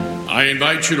I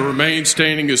invite you to remain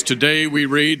standing as today we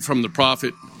read from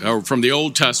the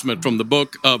Old Testament, from the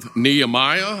book of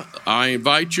Nehemiah. I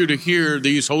invite you to hear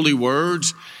these holy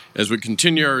words as we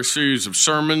continue our series of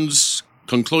sermons,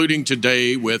 concluding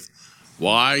today with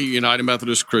Why United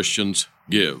Methodist Christians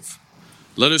Give.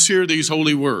 Let us hear these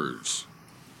holy words.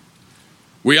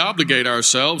 We obligate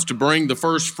ourselves to bring the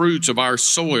first fruits of our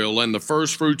soil and the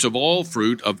first fruits of all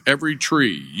fruit of every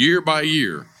tree, year by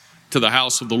year, to the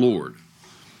house of the Lord.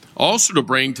 Also to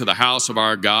bring to the house of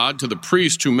our God, to the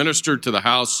priests who minister to the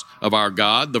house of our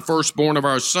God, the firstborn of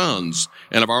our sons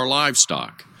and of our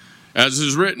livestock, as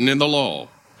is written in the law,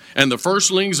 and the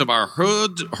firstlings of our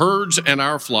herds and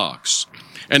our flocks,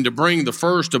 and to bring the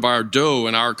first of our dough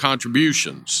and our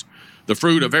contributions, the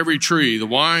fruit of every tree, the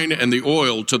wine and the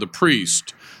oil to the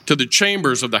priest, to the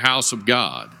chambers of the house of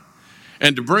God,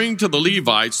 and to bring to the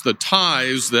Levites the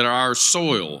tithes that are our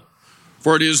soil,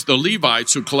 for it is the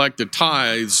Levites who collect the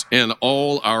tithes in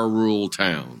all our rural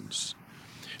towns.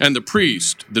 And the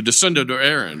priest, the descendant of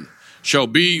Aaron, shall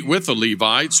be with the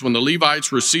Levites when the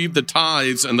Levites receive the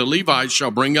tithes, and the Levites shall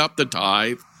bring up the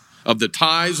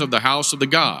tithes of the house of the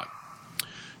God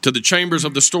to the chambers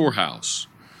of the storehouse.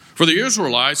 For the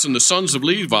Israelites and the sons of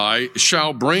Levi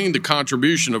shall bring the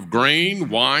contribution of grain,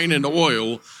 wine, and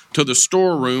oil to the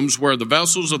storerooms where the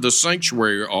vessels of the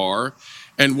sanctuary are,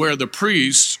 and where the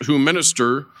priests who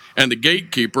minister and the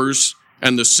gatekeepers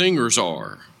and the singers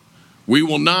are. We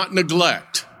will not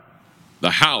neglect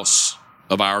the house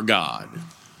of our God.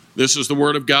 This is the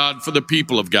word of God for the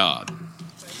people of God.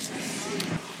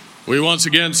 We once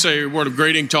again say a word of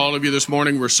greeting to all of you this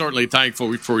morning. We're certainly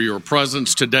thankful for your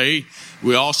presence today.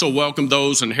 We also welcome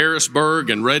those in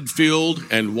Harrisburg and Redfield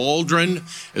and Waldron,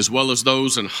 as well as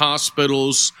those in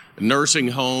hospitals, nursing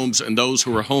homes, and those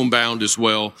who are homebound as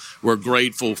well. We're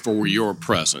grateful for your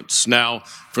presence. Now,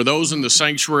 for those in the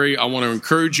sanctuary, I want to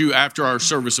encourage you after our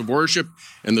service of worship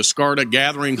in the Scarta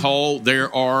Gathering Hall,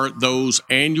 there are those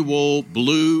annual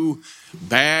blue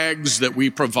bags that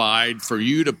we provide for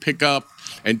you to pick up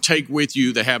and take with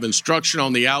you. They have instruction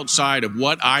on the outside of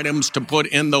what items to put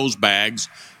in those bags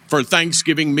for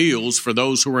Thanksgiving meals for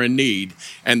those who are in need,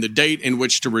 and the date in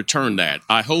which to return that.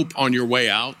 I hope on your way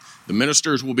out, the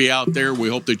ministers will be out there. We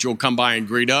hope that you'll come by and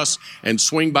greet us and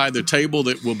swing by the table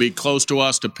that will be close to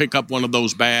us to pick up one of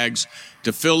those bags,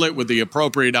 to fill it with the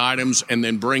appropriate items, and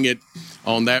then bring it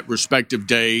on that respective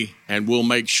day, and we'll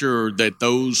make sure that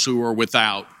those who are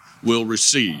without will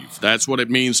receive. That's what it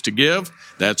means to give.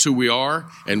 That's who we are,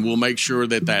 and we'll make sure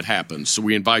that that happens. So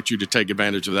we invite you to take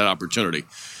advantage of that opportunity.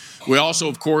 We also,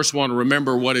 of course, want to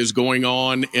remember what is going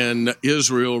on in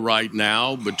Israel right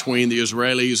now between the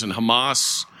Israelis and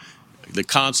Hamas, the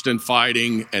constant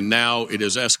fighting, and now it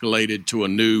has escalated to a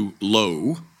new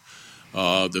low,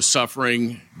 the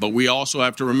suffering. But we also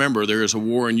have to remember there is a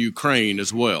war in Ukraine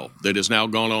as well that has now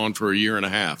gone on for a year and a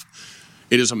half.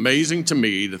 It is amazing to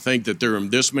me to think that there are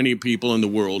this many people in the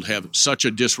world have such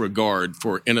a disregard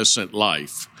for innocent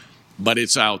life, but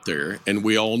it's out there, and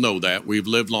we all know that. We've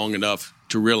lived long enough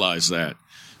to realize that.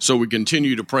 So we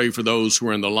continue to pray for those who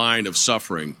are in the line of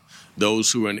suffering,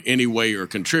 those who in any way are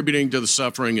contributing to the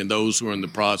suffering, and those who are in the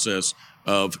process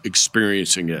of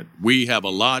experiencing it. We have a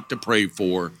lot to pray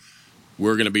for.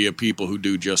 We're going to be a people who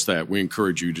do just that. We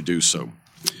encourage you to do so.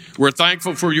 We're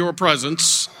thankful for your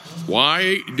presence.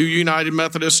 Why do United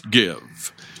Methodists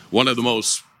give? One of the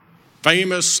most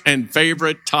famous and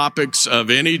favorite topics of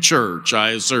any church, I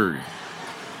assure you.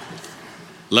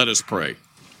 Let us pray.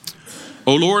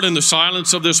 O Lord, in the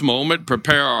silence of this moment,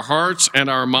 prepare our hearts and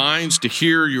our minds to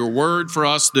hear your word for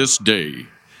us this day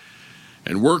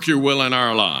and work your will in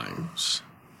our lives.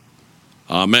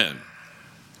 Amen.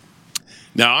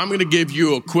 Now, I'm going to give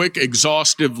you a quick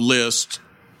exhaustive list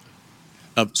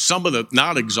of some of the,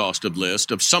 not exhaustive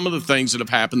list, of some of the things that have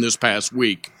happened this past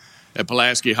week at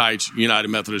Pulaski Heights United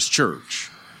Methodist Church.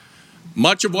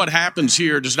 Much of what happens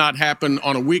here does not happen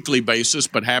on a weekly basis,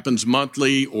 but happens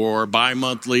monthly or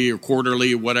bi-monthly or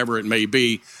quarterly or whatever it may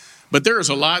be. But there is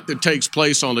a lot that takes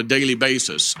place on a daily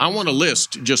basis. I want to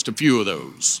list just a few of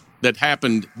those that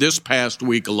happened this past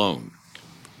week alone.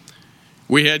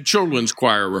 We had children's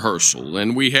choir rehearsal,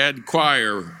 and we had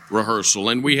choir rehearsal,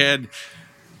 and we had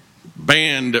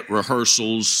band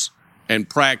rehearsals and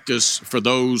practice for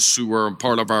those who were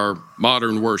part of our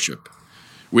modern worship.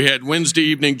 We had Wednesday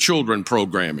evening children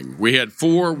programming. We had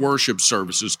 4 worship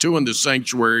services, 2 in the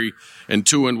sanctuary and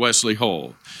 2 in Wesley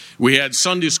Hall. We had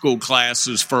Sunday school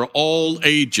classes for all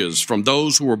ages, from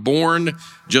those who were born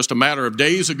just a matter of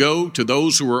days ago to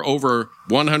those who were over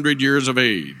 100 years of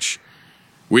age.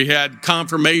 We had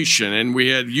confirmation and we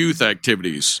had youth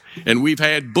activities, and we've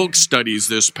had book studies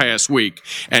this past week,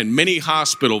 and many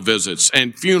hospital visits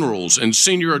and funerals and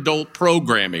senior adult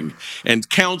programming and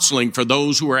counseling for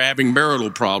those who are having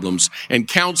marital problems and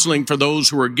counseling for those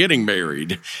who are getting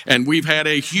married. And we've had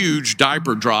a huge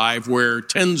diaper drive where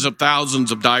tens of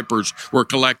thousands of diapers were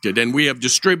collected, and we have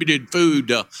distributed food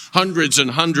to hundreds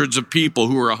and hundreds of people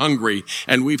who are hungry,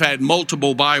 and we've had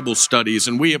multiple Bible studies,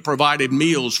 and we have provided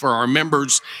meals for our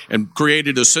members and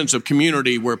created a sense of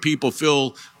community where people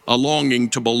feel a longing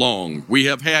to belong. We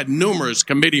have had numerous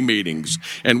committee meetings,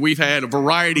 and we've had a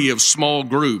variety of small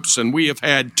groups, and we have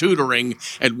had tutoring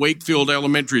at Wakefield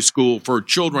Elementary School for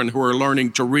children who are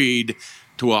learning to read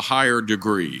to a higher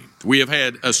degree. We have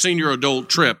had a senior adult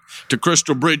trip to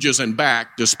Crystal Bridges and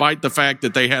back, despite the fact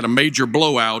that they had a major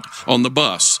blowout on the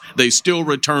bus. They still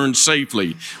returned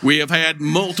safely. We have had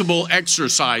multiple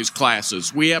exercise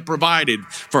classes. We have provided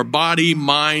for body,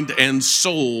 mind, and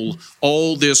soul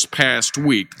all this past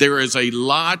week. There is a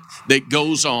lot that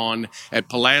goes on at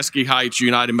Pulaski Heights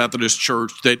United Methodist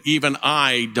Church that even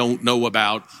I don't know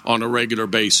about on a regular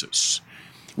basis.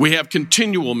 We have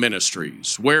continual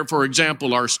ministries where, for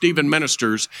example, our Stephen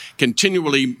ministers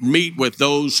continually meet with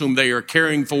those whom they are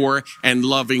caring for and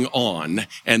loving on.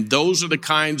 And those are the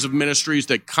kinds of ministries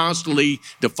that constantly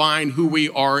define who we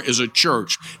are as a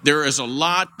church. There is a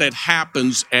lot that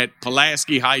happens at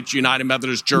Pulaski Heights United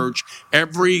Methodist Church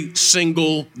every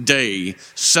single day,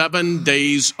 7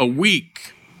 days a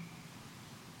week.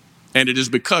 And it is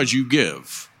because you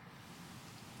give.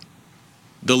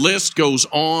 The list goes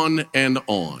on and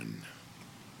on.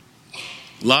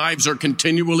 Lives are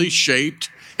continually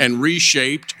shaped and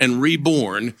reshaped and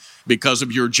reborn because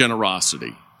of your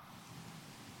generosity.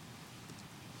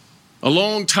 A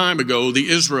long time ago, the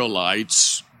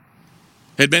Israelites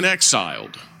had been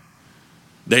exiled.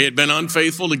 They had been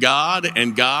unfaithful to God,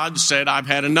 and God said, I've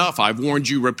had enough. I've warned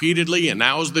you repeatedly, and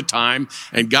now is the time.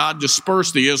 And God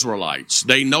dispersed the Israelites.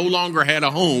 They no longer had a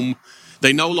home.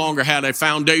 They no longer had a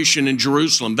foundation in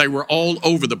Jerusalem. They were all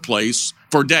over the place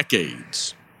for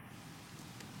decades.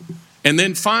 And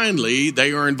then finally,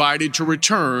 they are invited to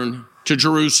return to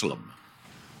Jerusalem.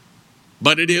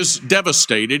 But it is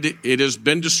devastated. It has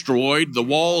been destroyed. The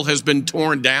wall has been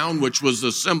torn down, which was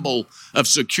the symbol of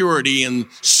security and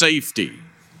safety.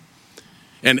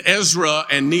 And Ezra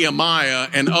and Nehemiah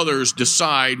and others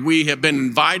decide we have been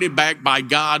invited back by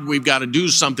God. We've got to do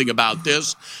something about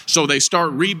this. So they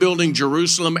start rebuilding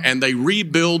Jerusalem, and they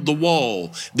rebuild the wall.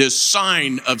 This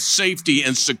sign of safety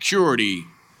and security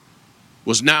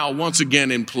was now once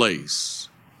again in place.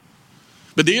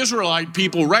 But the Israelite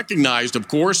people recognized, of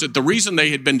course, that the reason they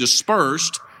had been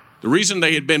dispersed, the reason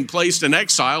they had been placed in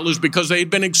exile is because they had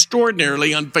been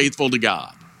extraordinarily unfaithful to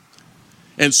God.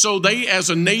 And so they, as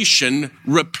a nation,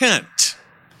 repent.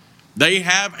 They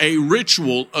have a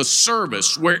ritual, a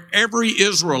service, where every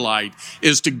Israelite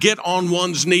is to get on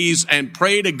one's knees and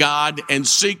pray to God and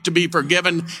seek to be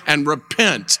forgiven and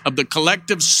repent of the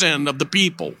collective sin of the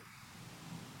people.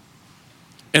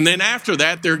 And then after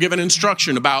that, they're given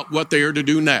instruction about what they are to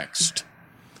do next.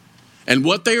 And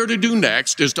what they are to do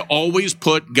next is to always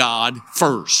put God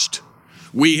first.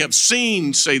 We have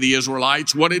seen, say the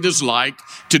Israelites, what it is like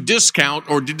to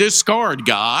discount or to discard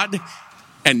God.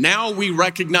 And now we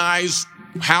recognize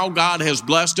how God has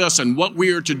blessed us and what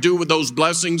we are to do with those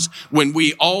blessings when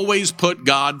we always put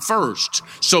God first.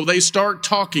 So they start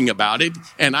talking about it,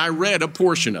 and I read a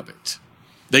portion of it.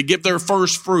 They give their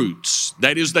first fruits.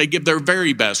 That is, they give their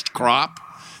very best crop.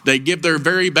 They give their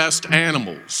very best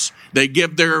animals. They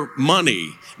give their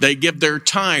money. They give their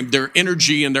time, their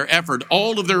energy, and their effort,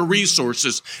 all of their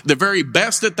resources, the very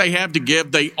best that they have to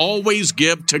give, they always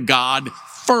give to God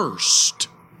first.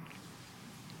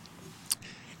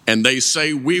 And they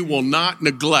say, we will not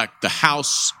neglect the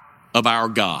house of our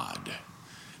God.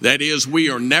 That is, we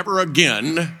are never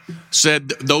again, said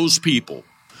those people,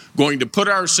 going to put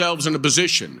ourselves in a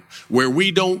position where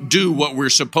we don't do what we're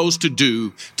supposed to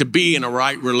do to be in a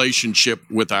right relationship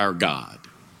with our God.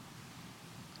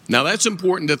 Now, that's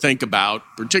important to think about,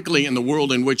 particularly in the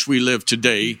world in which we live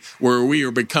today, where we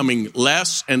are becoming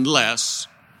less and less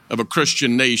of a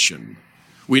Christian nation.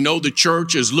 We know the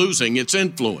church is losing its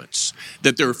influence,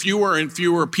 that there are fewer and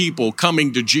fewer people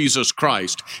coming to Jesus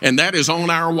Christ, and that is on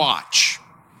our watch.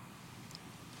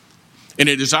 And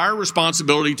it is our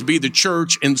responsibility to be the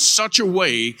church in such a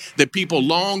way that people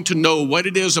long to know what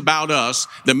it is about us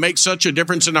that makes such a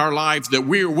difference in our lives that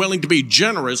we are willing to be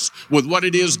generous with what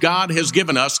it is God has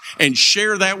given us and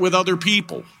share that with other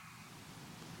people.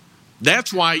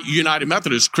 That's why United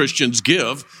Methodist Christians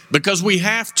give, because we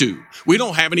have to. We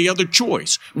don't have any other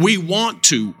choice. We want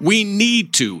to. We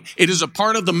need to. It is a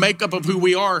part of the makeup of who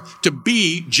we are to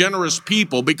be generous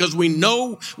people, because we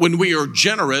know when we are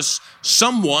generous,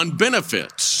 someone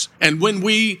benefits. And when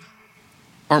we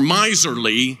are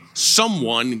miserly,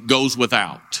 someone goes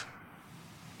without.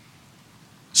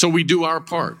 So we do our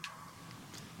part.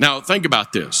 Now, think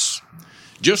about this.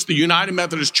 Just the United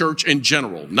Methodist Church in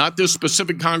general, not this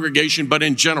specific congregation, but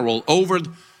in general, over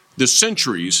the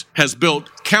centuries has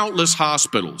built countless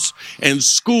hospitals and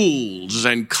schools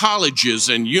and colleges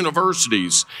and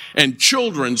universities and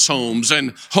children's homes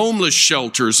and homeless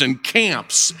shelters and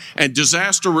camps and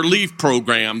disaster relief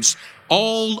programs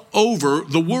all over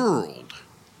the world.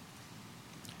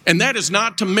 And that is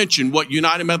not to mention what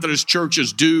United Methodist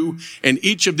churches do in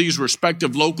each of these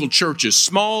respective local churches,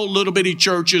 small little bitty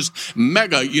churches,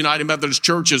 mega United Methodist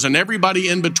churches, and everybody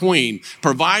in between,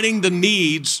 providing the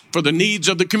needs for the needs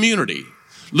of the community.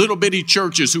 Little bitty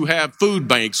churches who have food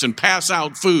banks and pass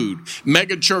out food,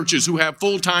 mega churches who have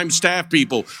full-time staff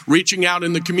people reaching out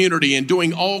in the community and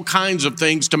doing all kinds of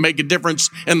things to make a difference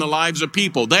in the lives of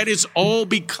people. That is all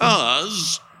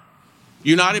because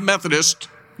United Methodists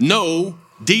know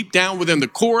deep down within the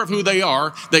core of who they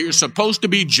are supposed to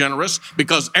be generous,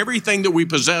 because everything that we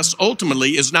possess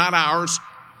ultimately is not ours.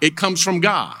 It comes from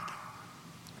God.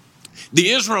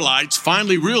 The Israelites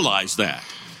finally realized that.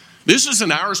 This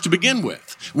isn't ours to begin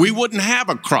with. We wouldn't have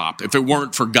a crop if it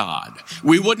weren't for God.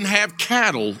 We wouldn't have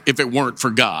cattle if it weren't for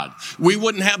God. We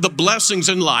wouldn't have the blessings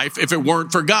in life if it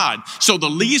weren't for God. So the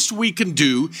least we can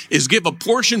do is give a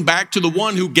portion back to the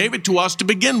one who gave it to us to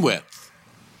begin with.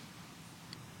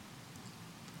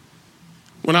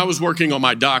 When I was working on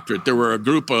my doctorate, there were a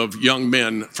group of young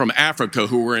men from Africa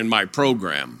who were in my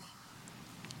program.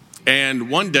 And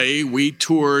one day we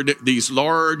toured these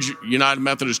large United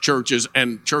Methodist churches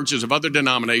and churches of other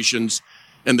denominations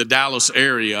in the Dallas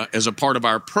area as a part of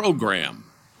our program.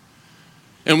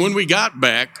 And when we got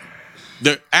back,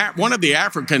 one of the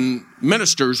African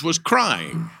ministers was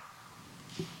crying.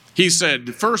 He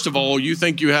said, first of all, you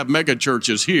think you have mega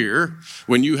churches here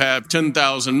when you have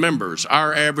 10,000 members.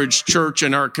 Our average church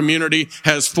in our community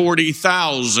has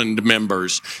 40,000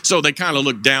 members. So they kind of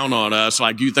look down on us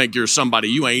like you think you're somebody.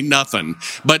 You ain't nothing.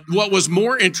 But what was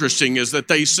more interesting is that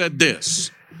they said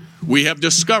this: we have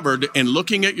discovered in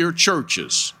looking at your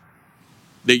churches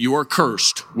that you are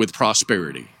cursed with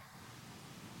prosperity.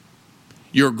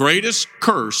 Your greatest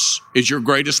curse is your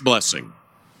greatest blessing.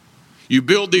 You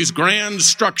build these grand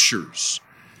structures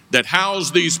that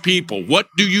house these people. What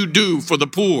do you do for the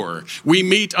poor? We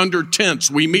meet under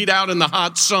tents. We meet out in the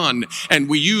hot sun, and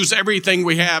we use everything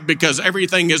we have because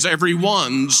everything is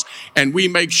everyone's, and we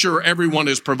make sure everyone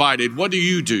is provided. What do?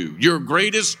 Your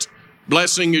greatest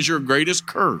blessing is your greatest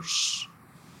curse.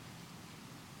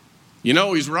 You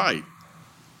know, he's right.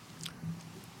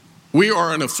 We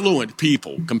are an affluent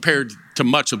people compared to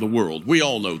much of the world. We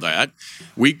all know that.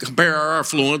 We compare our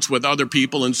affluence with other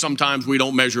people, and sometimes we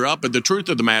don't measure up. But the truth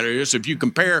of the matter is, if you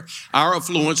compare our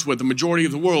affluence with the majority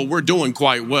of the world, we're doing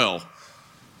quite well.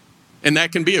 And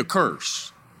that can be a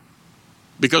curse,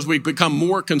 because we become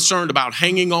more concerned about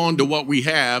hanging on to what we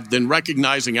have than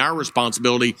recognizing our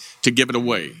responsibility to give it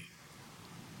away.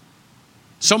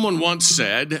 Someone once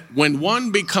said, when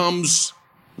one becomes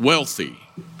wealthy,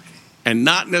 and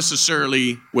not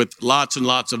necessarily with lots and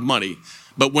lots of money,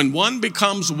 but when one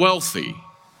becomes wealthy,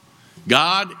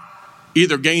 God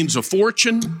either gains a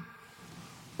fortune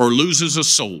or loses a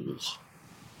soul.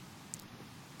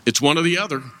 It's one or the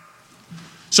other.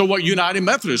 So what United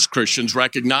Methodist Christians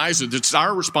recognize is it's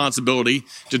our responsibility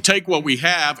to take what we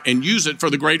have and use it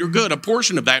for the greater good. A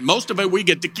portion of that, most of it we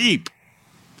get to keep,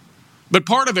 but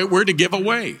part of it we're to give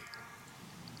away.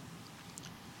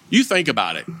 You think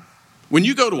about it. When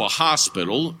you go to a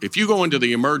hospital, if you go into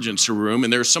the emergency room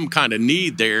and there's some kind of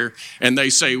need there, and they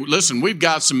say, listen, we've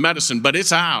got some medicine, but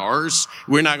it's ours,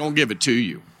 we're not going to give it to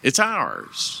you. It's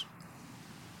ours.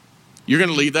 You're going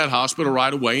to leave that hospital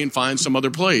right away and find some other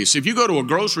place. If you go to a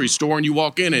grocery store and you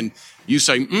walk in and you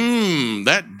say,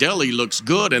 that deli looks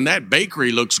good and that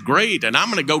bakery looks great, and I'm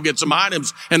going to go get some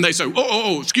items, and they say,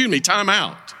 excuse me, time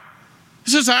out.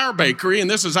 This is our bakery and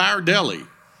this is our deli.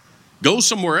 Go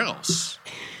somewhere else.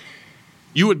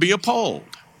 You would be appalled.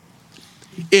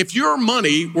 If your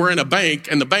money were in a bank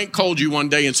and the bank called you one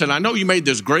day and said, I know you made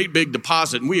this great big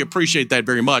deposit and we appreciate that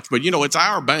very much, but you know, it's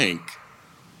our bank.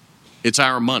 It's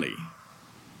our money.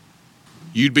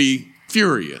 You'd be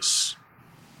furious.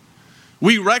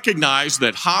 We recognize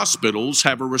that hospitals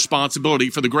have a responsibility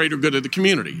for the greater good of the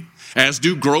community, as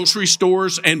do grocery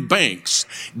stores and banks.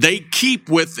 They keep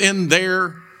within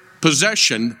their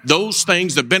possession those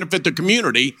things that benefit the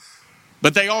community,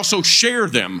 but they also share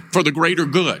them for the greater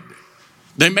good.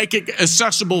 They make it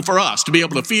accessible for us to be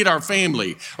able to feed our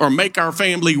family or make our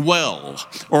family well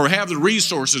or have the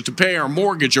resources to pay our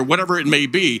mortgage or whatever it may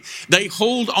be. They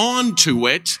hold on to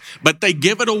it, but they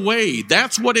give it away.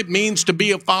 That's what it means to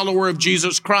be a follower of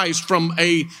Jesus Christ from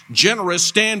a generous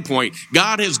standpoint.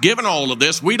 God has given all of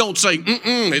this. We don't say,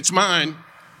 it's mine.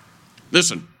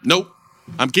 Listen, nope,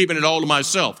 I'm keeping it all to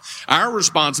myself. Our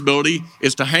responsibility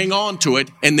is to hang on to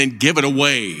it and then give it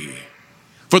away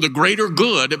for the greater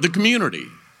good of the community.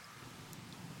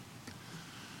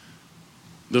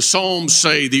 The Psalms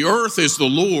say, the earth is the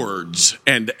Lord's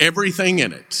and everything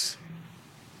in it.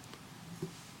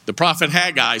 The prophet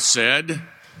Haggai said,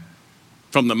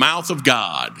 from the mouth of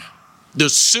God, the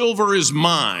silver is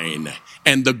mine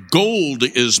and the gold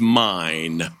is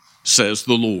mine, says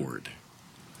the Lord.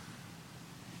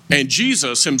 And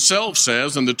Jesus himself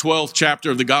says in the 12th chapter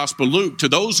of the Gospel of Luke, to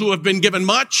those who have been given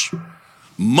much,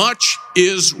 much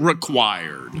is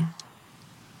required.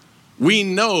 We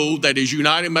know that as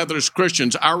United Methodist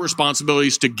Christians, our responsibility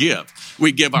is to give.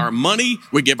 We give our money,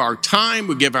 we give our time,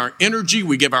 we give our energy,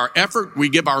 we give our effort, we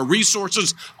give our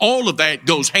resources. All of that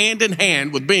goes hand in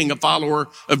hand with being a follower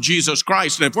of Jesus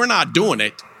Christ. And if we're not doing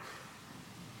it,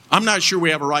 I'm not sure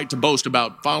we have a right to boast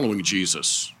about following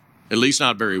Jesus, at least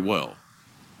not very well.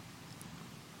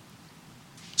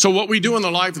 So what we do in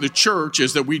the life of the church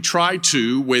is that we try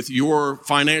to, with your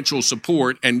financial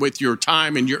support and with your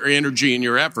time and your energy and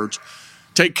your efforts,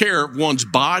 take care of one's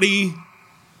body,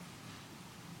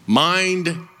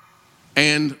 mind,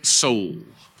 and soul.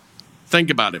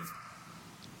 Think about it.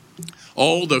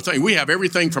 All the things, we have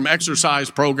everything from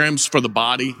exercise programs for the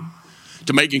body,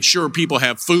 to making sure people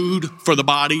have food for the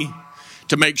body,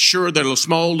 to make sure that a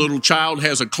small little child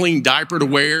has a clean diaper to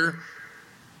wear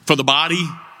for the body.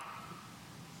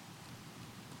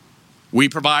 We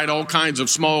provide all kinds of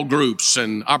small groups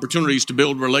and opportunities to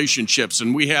build relationships,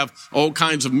 and we have all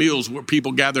kinds of meals where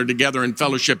people gather together in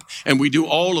fellowship, and we do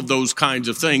all of those kinds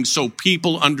of things so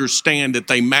people understand that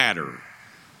they matter.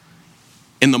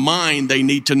 In the mind, they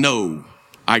need to know,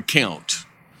 I count.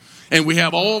 And we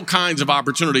have all kinds of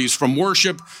opportunities from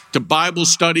worship to Bible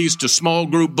studies to small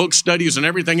group book studies and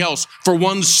everything else for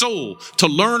one's soul to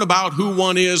learn about who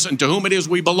one is and to whom it is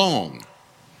we belong.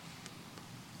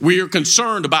 We are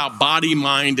concerned about body,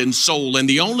 mind, and soul, and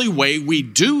the only way we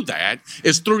do that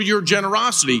is through your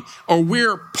generosity, or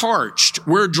we're parched,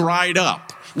 we're dried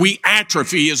up, we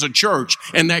atrophy as a church,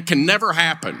 and that can never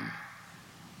happen.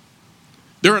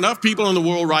 There are enough people in the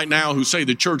world right now who say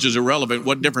the church is irrelevant.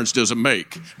 What difference does it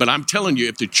make? But I'm telling you,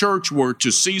 if the church were to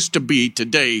cease to be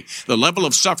today, the level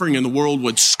of suffering in the world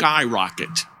would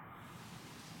skyrocket.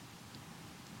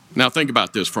 Now think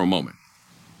about this for a moment.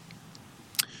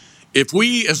 If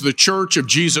we as the Church of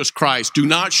Jesus Christ do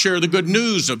not share the good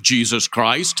news of Jesus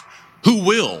Christ, who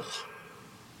will?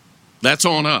 That's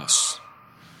on us.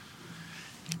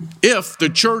 If the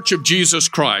Church of Jesus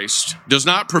Christ does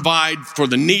not provide for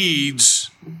the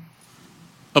needs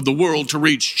of the world to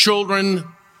reach children,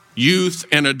 youth,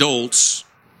 and adults,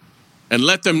 and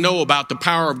let them know about the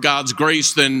power of God's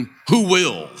grace, then who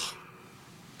will?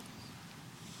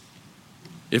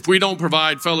 If we don't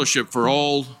provide fellowship for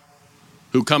all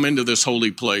who come into this holy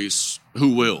place,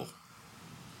 who will?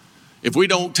 If we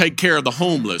don't take care of the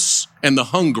homeless and the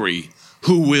hungry,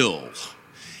 who will?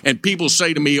 And people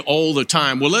say to me all the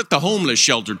time, well, let the homeless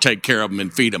shelter take care of them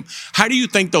and feed them. How do you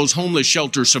think those homeless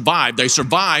shelters survive? They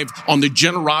survive on the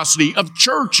generosity of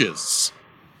churches.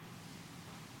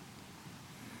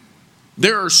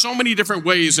 There are so many different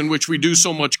ways in which we do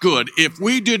so much good. If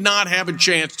we did not have a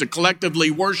chance to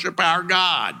collectively worship our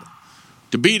God,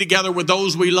 to be together with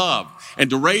those we love, and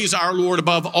to raise our Lord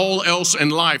above all else in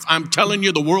life, I'm telling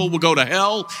you, the world will go to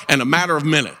hell in a matter of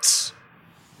minutes.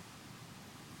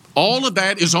 All of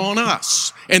that is on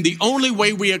us. And the only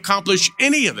way we accomplish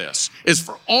any of this is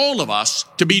for all of us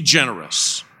to be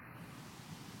generous.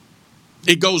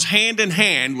 It goes hand in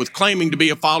hand with claiming to be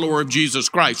a follower of Jesus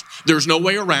Christ. There's no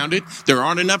way around it. There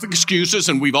aren't enough excuses,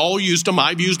 and we've all used them.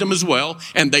 I've used them as well,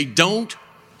 and they don't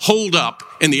hold up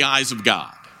in the eyes of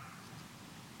God.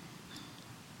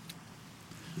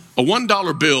 A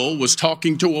 $1 bill was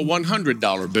talking to a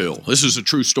 $100 bill. This is a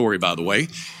true story, by the way.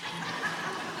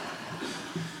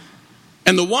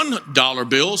 And the $1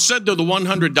 bill said to the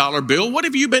 $100 bill, what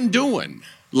have you been doing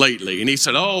lately? And he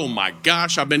said, oh my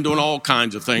gosh, I've been doing all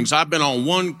kinds of things. I've been on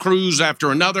one cruise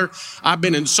after another. I've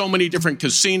been in so many different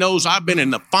casinos. I've been in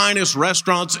the finest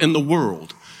restaurants in the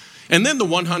world. And then the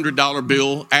 $100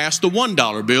 bill asked the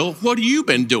 $1 bill, what have you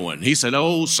been doing? He said,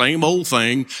 oh, same old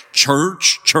thing,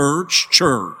 church, church,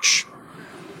 church.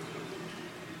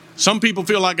 Some people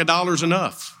feel like $1's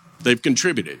enough. They've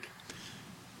contributed.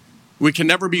 We can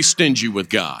never be stingy with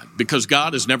God because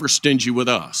God is never stingy with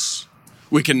us.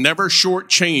 We can never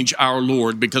shortchange our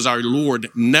Lord because our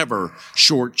Lord never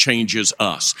shortchanges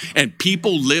us. And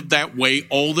people live that way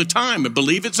all the time and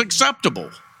believe it's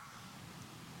acceptable.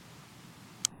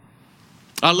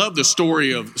 I love the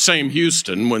story of Sam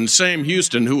Houston. When Sam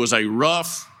Houston, who was a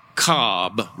rough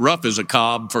as a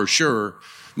cob for sure,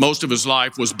 most of his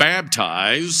life was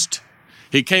baptized.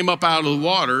 He came up out of the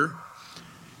water,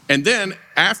 and then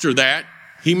after that,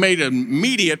 he made an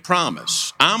immediate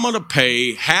promise. I'm going to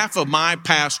pay half of my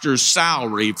pastor's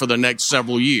salary for the next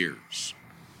several years.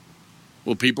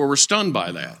 Well, people were stunned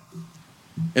by that.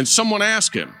 And someone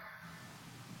asked him,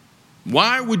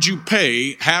 why would you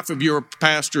pay half of your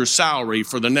pastor's salary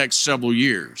for the next several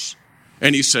years?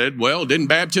 And he said, well, didn't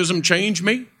baptism change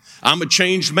me? I'm a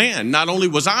changed man. Not only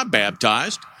was I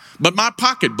baptized, but my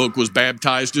pocketbook was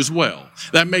baptized as well.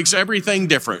 That makes everything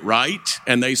different, right?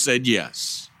 And they said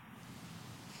yes.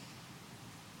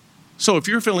 So if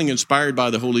you're feeling inspired by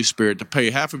the Holy Spirit to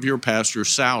pay half of your pastor's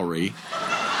salary,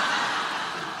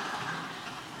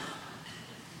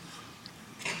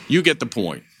 you get the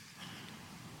point.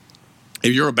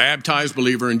 If you're a baptized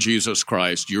believer in Jesus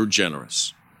Christ, you're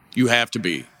generous. You have to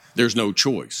be. There's no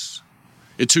choice.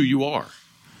 It's who you are.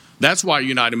 That's why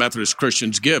United Methodist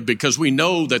Christians give, because we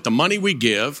know that the money we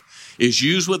give is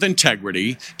used with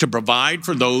integrity to provide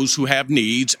for those who have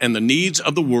needs, and the needs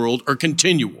of the world are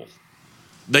continual.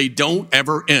 They don't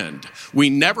ever end. We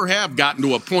never have gotten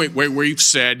to a point where we've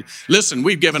said, listen,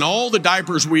 we've given all the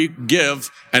diapers we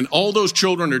give, and all those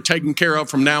children are taken care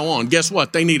of from now on. Guess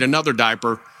what? They need another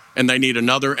diaper, and they need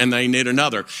another, and they need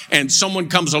another. And someone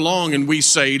comes along and we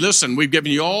say, listen, we've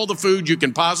given you all the food you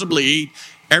can possibly eat.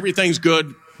 Everything's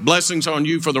good. Blessings on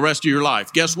you for the rest of your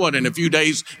life. Guess what? In a few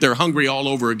days, they're hungry all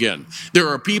over again. There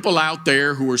are people out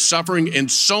there who are suffering in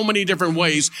so many different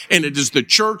ways, and it is the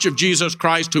church of Jesus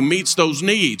Christ who meets those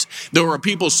needs. There are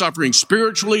people suffering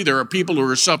spiritually. There are people who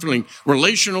are suffering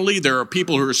relationally. There are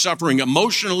people who are suffering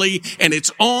emotionally, and it's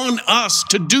on us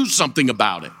to do something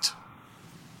about it.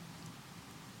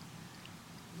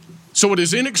 So it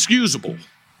is inexcusable,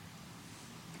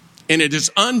 and it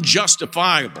is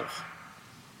unjustifiable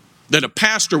that a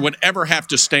pastor would ever have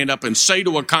to stand up and say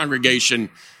to a congregation,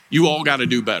 you all got to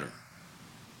do better.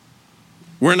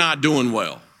 We're not doing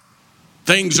well.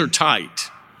 Things are tight.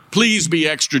 Please be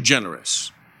extra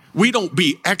generous. We don't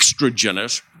be extra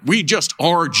generous. We just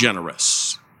are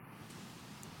generous.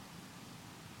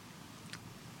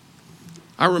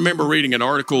 I remember reading an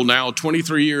article now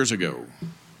 23 years ago,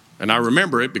 and I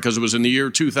remember it because it was in the year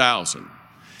 2000.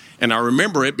 And I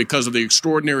remember it because of the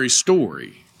extraordinary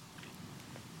story.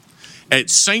 At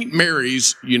St.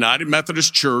 Mary's United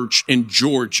Methodist Church in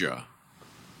Georgia,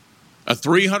 a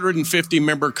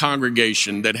 350-member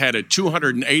congregation that had a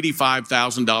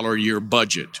 $285,000 a year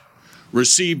budget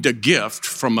received a gift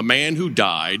from a man who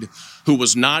died who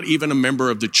was not even a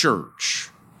member of the church.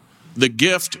 The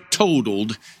gift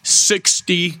totaled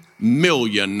 $60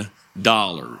 million.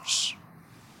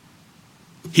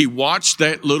 He watched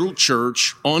that little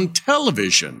church on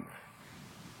television.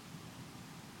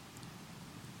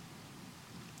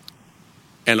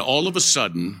 And all of a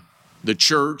sudden, the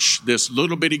church, this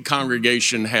little bitty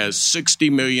congregation, has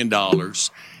 $60 million.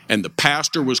 And the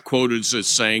pastor was quoted as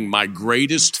saying, my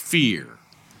greatest fear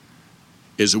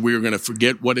is that we're going to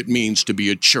forget what it means to be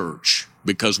a church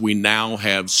because we now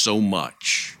have so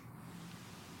much.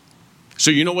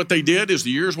 So you know what they did as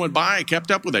the years went by? I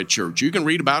kept up with that church. You can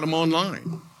read about them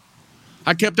online.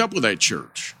 I kept up with that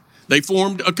church. They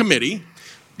formed a committee.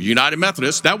 United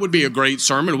Methodists, that would be a great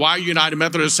sermon. Why United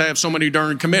Methodists have so many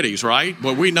darn committees, right?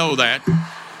 Well, we know that.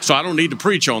 So I don't need to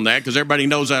preach on that because everybody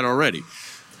knows that already.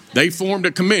 They formed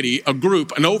a committee, a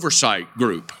group, an oversight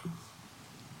group.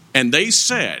 And they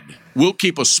said, we'll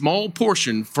keep a small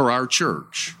portion for our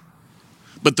church.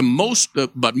 But most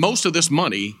of this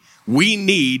money we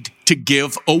need to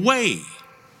give away.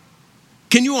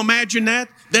 Can you imagine that?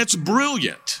 That's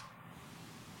brilliant.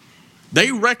 They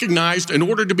recognized in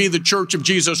order to be the church of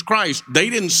Jesus Christ, they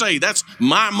didn't say, that's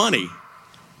my money.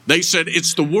 They said,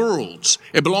 it's the world's.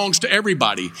 It belongs to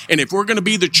everybody. And if we're going to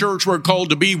be the church we're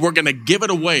called to be, we're going to give it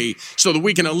away so that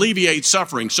we can alleviate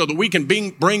suffering, so that we can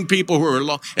bring people who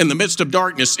are in the midst of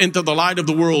darkness into the light of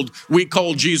the world we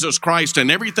call Jesus Christ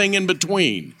and everything in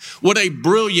between. What a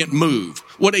brilliant move.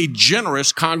 What a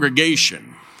generous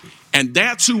congregation. And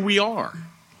that's who we are.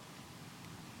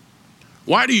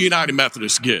 Why do United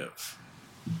Methodists give?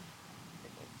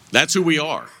 That's who we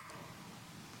are.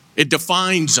 It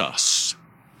defines us.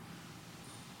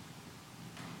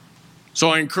 So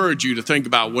I encourage you to think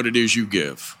about what it is you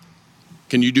give.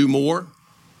 Can you do more?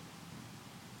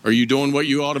 Are you doing what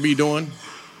you ought to be doing?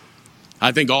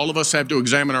 I think all of us have to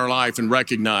examine our life and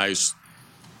recognize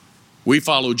we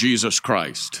follow Jesus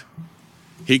Christ.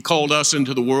 He called us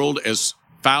into the world as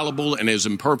fallible and as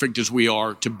imperfect as we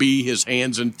are to be his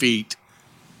hands and feet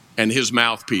and his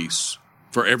mouthpiece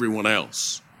for everyone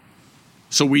else.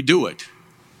 So we do it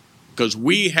because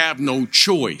we have no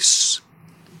choice.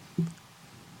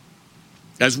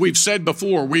 As we've said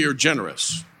before, we are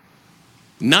generous,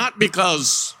 not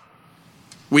because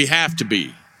we have to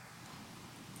be,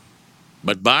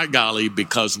 but by golly,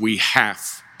 because we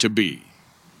have to be.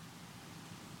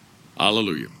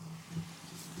 Hallelujah.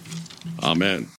 Amen.